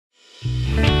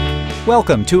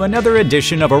Welcome to another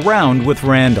edition of Around with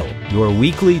Randall, your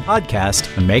weekly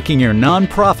podcast on making your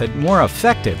nonprofit more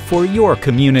effective for your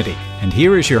community. And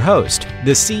here is your host,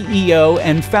 the CEO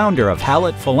and founder of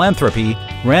Hallett Philanthropy,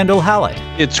 Randall Hallett.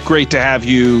 It's great to have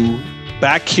you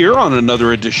back here on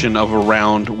another edition of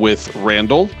Around with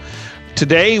Randall.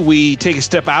 Today, we take a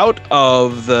step out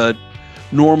of the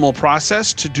normal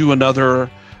process to do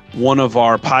another one of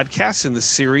our podcasts in the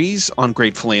series on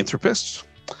great philanthropists.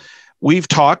 We've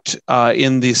talked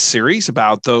in this series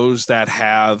about those that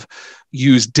have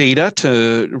used data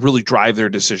to really drive their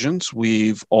decisions.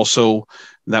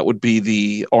 That would be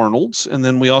the Arnolds. And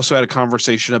then we also had a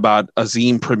conversation about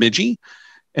Azim Primiji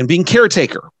and being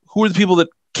caretaker. Who are the people that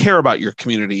care about your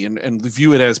community and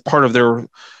view it as part of their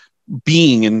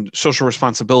being and social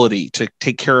responsibility to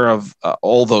take care of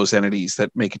all those entities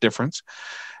that make a difference.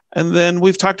 And then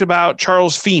we've talked about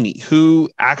Charles Feeney, who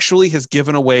actually has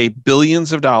given away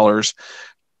billions of dollars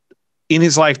in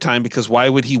his lifetime, because why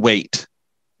would he wait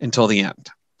until the end?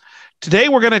 Today,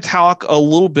 we're going to talk a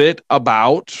little bit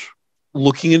about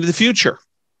looking into the future.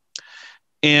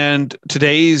 And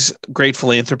today's great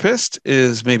philanthropist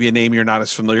is maybe a name you're not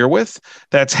as familiar with.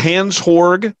 That's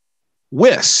Hansjoerg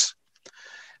Wyss.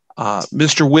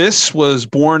 Mr. Wyss was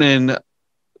born in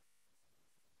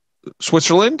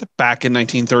Switzerland back in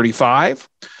 1935,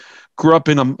 grew up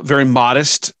in a very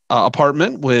modest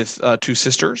apartment with two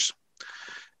sisters,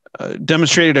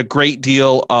 demonstrated a great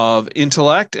deal of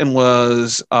intellect and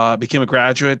became a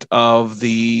graduate of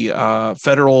the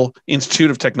Federal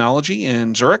Institute of Technology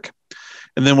in Zurich,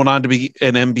 and then went on to be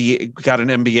an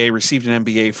MBA, received an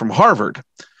MBA from Harvard.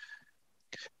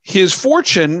 His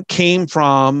fortune came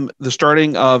from the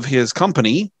starting of his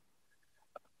company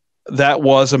that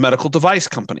was a medical device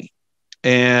company.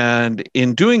 And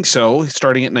in doing so,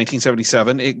 starting in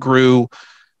 1977, it grew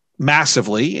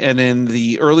massively. And in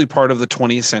the early part of the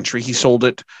 20th century, he sold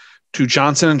it to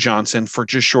Johnson & Johnson for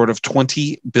just short of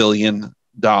 $20 billion.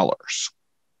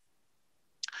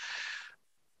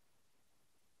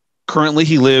 Currently,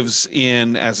 he lives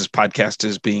as his podcast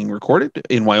is being recorded,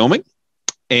 in Wyoming,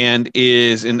 and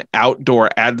is an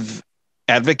outdoor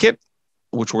advocate,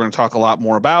 which we're going to talk a lot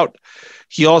more about.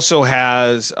 He also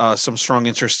has some strong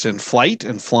interests in flight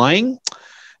and flying,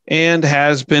 and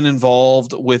has been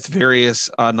involved with various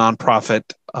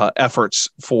nonprofit efforts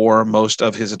for most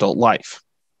of his adult life.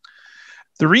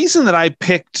 The reason that I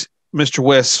picked Mr.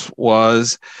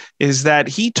 Wyss is that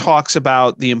he talks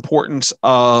about the importance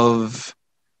of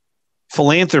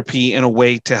philanthropy in a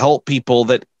way to help people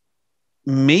that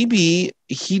maybe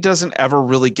he doesn't ever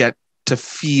really get to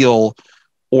feel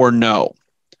or know.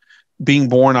 Being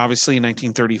born, obviously, in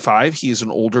 1935, he is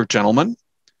an older gentleman.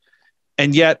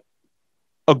 And yet,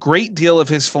 a great deal of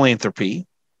his philanthropy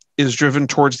is driven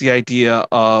towards the idea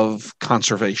of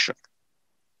conservation.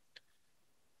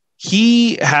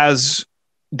 He has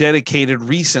dedicated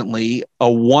recently a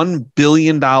 $1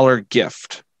 billion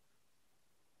gift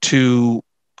to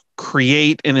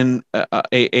create an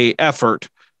effort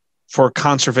for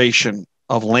conservation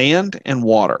of land and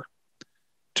water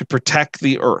to protect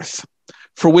the earth,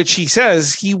 for which he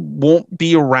says he won't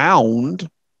be around,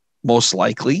 most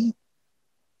likely,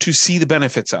 to see the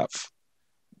benefits of.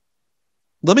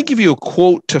 Let me give you a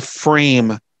quote to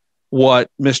frame what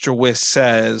Mr. Wyss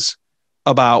says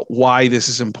about why this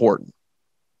is important.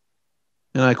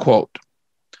 And I quote,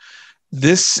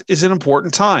 "This is an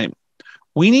important time.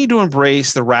 We need to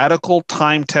embrace the radical,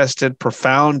 time-tested,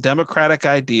 profound democratic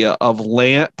idea of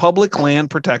public land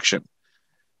protection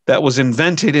that was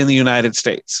invented in the United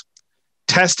States,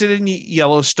 tested in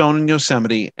Yellowstone and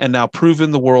Yosemite, and now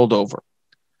proven the world over.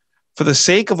 For the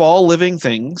sake of all living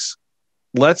things,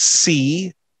 let's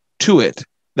see to it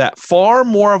that far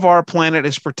more of our planet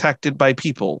is protected by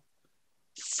people,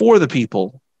 for the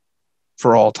people,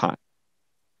 for all time."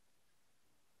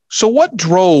 So what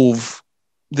drove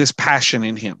this passion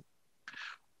in him?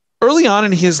 Early on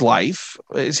in his life,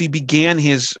 as he began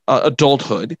his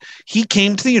adulthood, he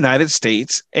came to the United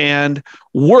States and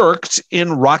worked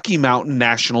in Rocky Mountain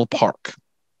National Park.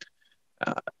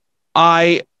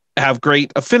 I have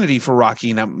great affinity for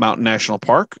Rocky Mountain National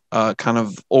Park, kind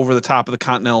of over the top of the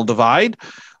Continental Divide,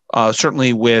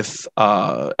 certainly with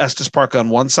Estes Park on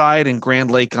one side and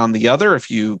Grand Lake on the other. If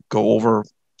you go over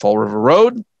Fall River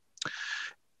Road,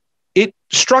 it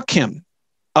struck him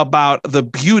about the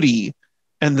beauty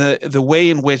and the way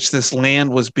in which this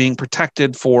land was being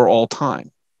protected for all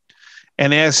time.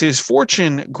 And as his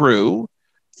fortune grew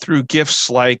through gifts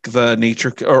like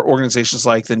organizations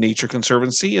like the Nature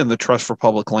Conservancy and the Trust for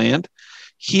Public Land,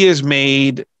 he has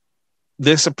made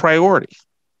this a priority.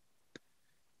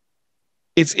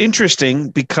 It's interesting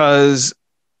because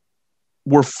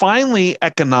we're finally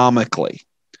economically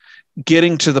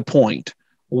getting to the point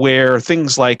where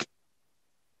things like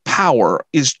power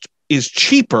is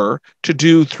cheaper to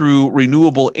do through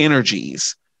renewable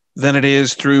energies than it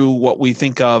is through what we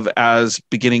think of as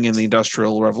beginning in the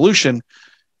Industrial Revolution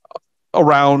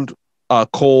around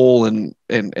coal and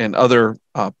other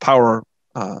power,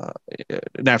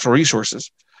 natural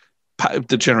resources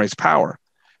that generates power.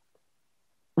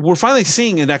 We're finally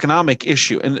seeing an economic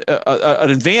issue and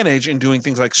an advantage in doing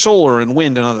things like solar and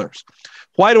wind and others.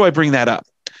 Why do I bring that up?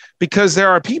 Because there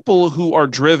are people who are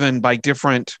driven by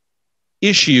different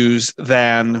issues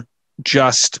than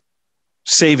just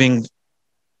saving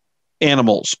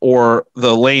animals or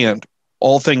the land,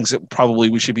 all things that probably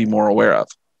we should be more aware of.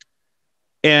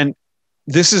 And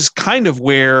this is kind of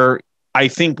where I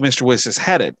think Mr. Wyss is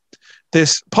headed.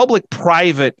 This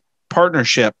public-private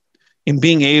partnership in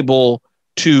being able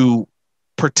to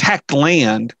protect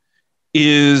land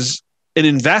is an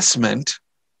investment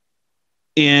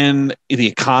in the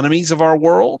economies of our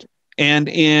world and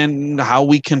in how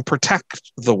we can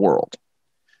protect the world.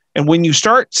 And when you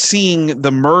start seeing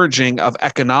the merging of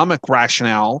economic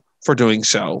rationale for doing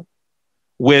so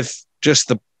with just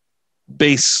the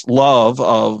base love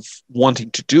of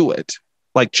wanting to do it,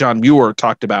 like John Muir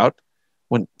talked about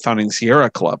when founding the Sierra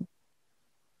Club,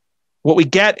 what we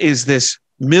get is this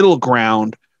middle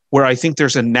ground where I think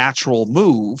there's a natural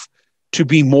move to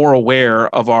be more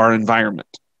aware of our environment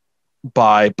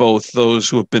by both those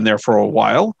who have been there for a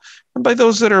while and by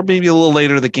those that are maybe a little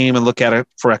later in the game and look at it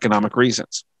for economic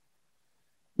reasons.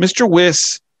 Mr.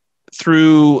 Wyss,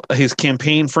 through his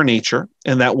campaign for nature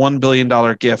and that $1 billion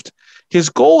gift, his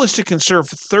goal is to conserve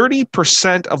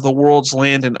 30% of the world's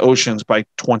land and oceans by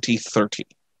 2030.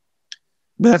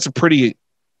 That's a pretty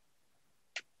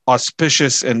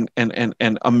auspicious and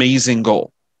amazing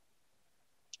goal.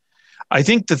 I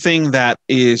think the thing that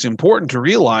is important to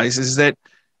realize is that,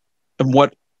 and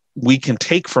what we can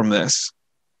take from this,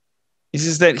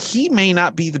 is that he may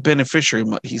not be the beneficiary.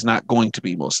 He's not going to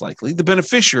be, most likely, the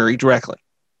beneficiary directly.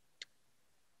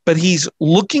 But he's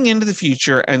looking into the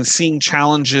future and seeing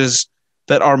challenges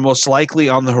that are most likely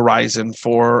on the horizon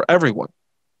for everyone.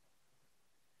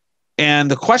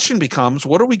 And the question becomes,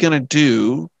 what are we going to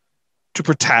do to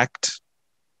protect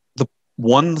the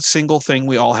one single thing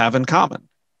we all have in common?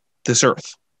 This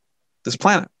earth, this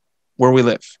planet, where we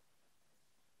live.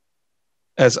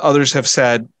 As others have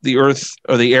said, the earth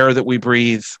or the air that we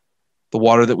breathe, the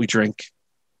water that we drink,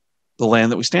 the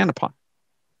land that we stand upon.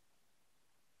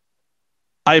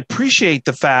 I appreciate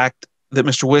the fact that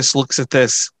Mr. Wyss looks at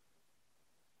this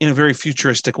in a very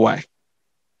futuristic way,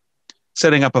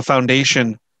 setting up a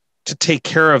foundation to take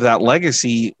care of that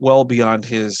legacy well beyond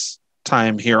his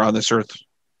time here on this earth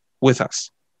with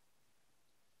us.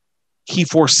 He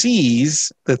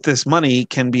foresees that this money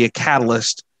can be a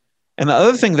catalyst. And the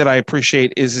other thing that I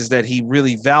appreciate is that he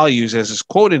really values, as his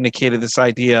quote indicated, this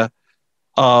idea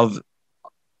of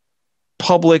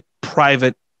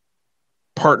public-private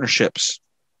partnerships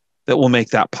that will make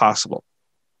that possible.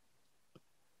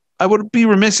 I would be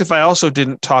remiss if I also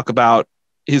didn't talk about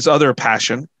his other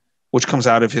passion, which comes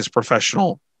out of his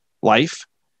professional life,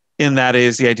 and that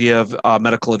is the idea of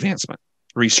medical advancement,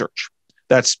 research.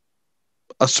 That's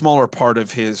a smaller part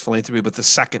of his philanthropy, but the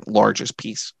second largest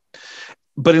piece.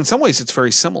 But in some ways, it's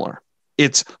very similar.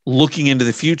 It's looking into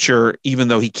the future, even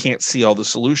though he can't see all the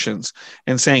solutions,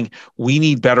 and saying, we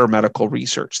need better medical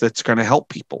research that's going to help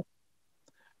people.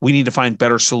 We need to find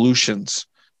better solutions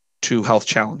to health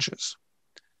challenges.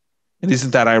 And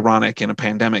isn't that ironic in a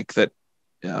pandemic that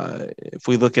if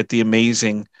we look at the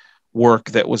amazing work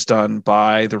that was done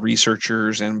by the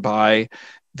researchers and by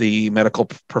the medical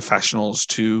professionals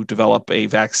to develop a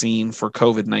vaccine for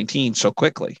COVID-19 so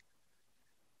quickly,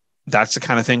 that's the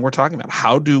kind of thing we're talking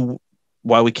about.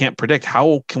 While we can't predict,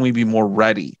 how can we be more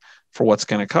ready for what's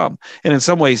going to come? And in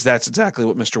some ways, that's exactly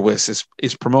what Mr. Wyss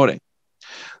is promoting.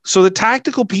 So the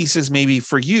tactical pieces maybe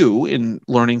for you in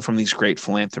learning from these great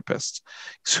philanthropists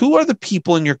is, who are the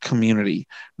people in your community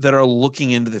that are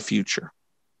looking into the future?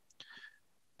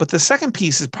 But the second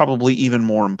piece is probably even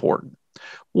more important.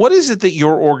 What is it that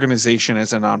your organization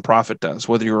as a nonprofit does,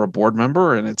 whether you're a board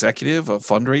member, an executive, a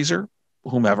fundraiser,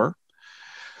 whomever?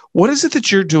 What is it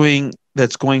that you're doing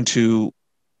that's going to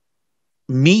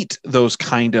meet those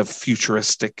kind of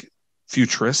futurists,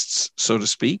 so to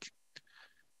speak,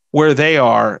 where they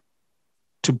are,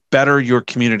 to better your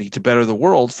community, to better the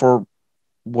world for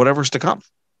whatever's to come?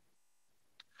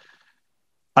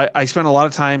 I spent a lot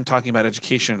of time talking about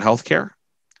education and healthcare.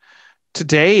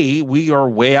 Today, we are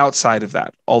way outside of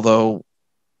that, although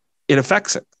it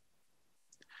affects it.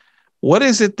 What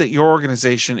is it that your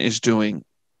organization is doing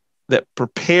that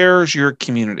prepares your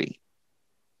community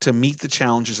to meet the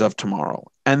challenges of tomorrow?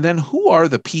 And then who are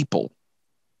the people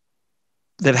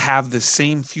that have the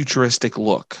same futuristic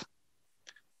look?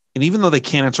 And even though they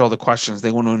can't answer all the questions,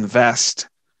 they want to invest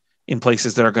in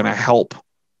places that are going to help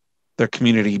their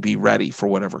community be ready for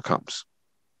whatever comes.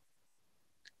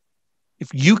 If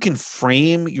you can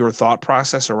frame your thought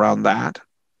process around that,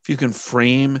 if you can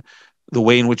frame the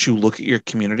way in which you look at your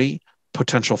community,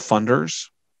 potential funders,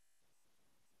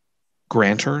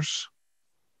 grantors,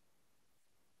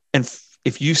 and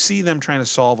if you see them trying to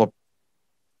solve a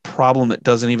problem that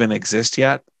doesn't even exist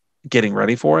yet, getting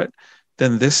ready for it,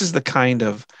 then this is the kind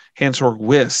of Hansjoerg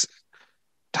Wyss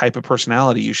type of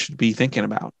personality you should be thinking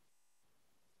about.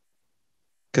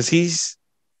 Because he's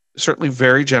certainly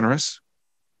very generous.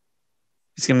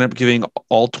 He's going to end up giving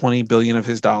all 20 billion of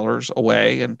his dollars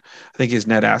away, and I think his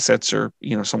net assets are,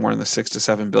 somewhere in the $6 to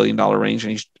 $7 billion range,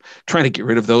 and he's trying to get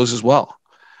rid of those as well.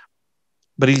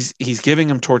 But he's giving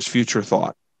them towards future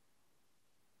thought.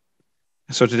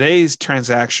 So today's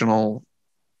transactional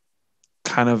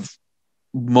kind of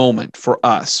moment for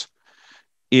us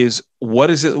is, what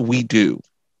is it we do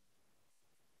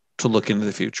to look into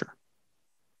the future,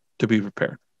 to be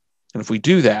prepared? And if we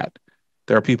do that,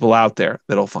 there are people out there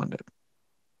that'll fund it.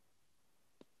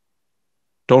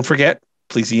 Don't forget,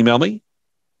 please email me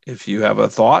if you have a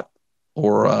thought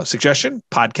or a suggestion,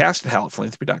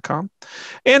 podcast@hallettphilanthropy.com.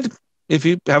 And if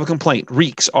you have a complaint,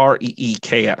 reeks,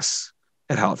 REEKS,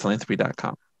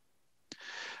 @hallettphilanthropy.com.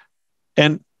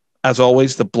 And as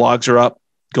always, the blogs are up,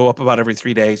 go up about every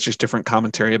 3 days, just different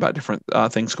commentary about different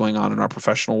things going on in our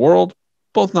professional world,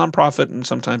 both nonprofit and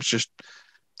sometimes just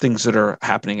things that are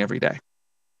happening every day.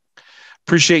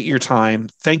 Appreciate your time.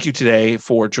 Thank you today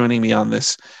for joining me on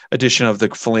this edition of The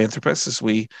Philanthropist as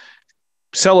we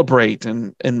celebrate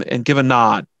and give a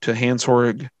nod to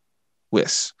Hansjoerg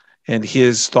Wyss and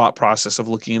his thought process of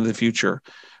looking into the future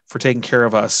for taking care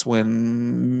of us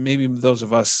when maybe those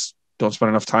of us don't spend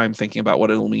enough time thinking about what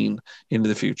it'll mean into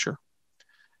the future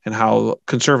and how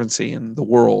conservancy and the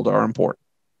world are important.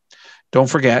 Don't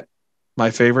forget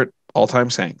my favorite all-time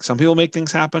saying: some people make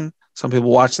things happen, some people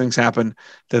watch things happen,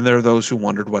 then there are those who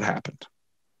wondered what happened.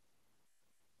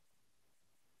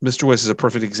 Mr. Wyss is a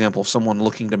perfect example of someone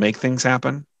looking to make things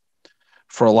happen.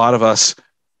 For a lot of us,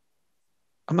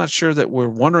 I'm not sure that we're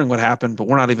wondering what happened, but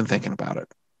we're not even thinking about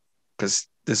it because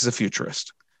this is a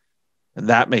futurist. And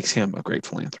that makes him a great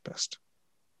philanthropist.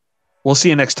 We'll see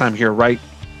you next time here, right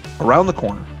around the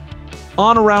corner,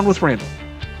 on Around with Randall.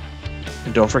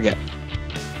 And don't forget,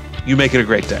 you make it a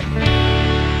great day.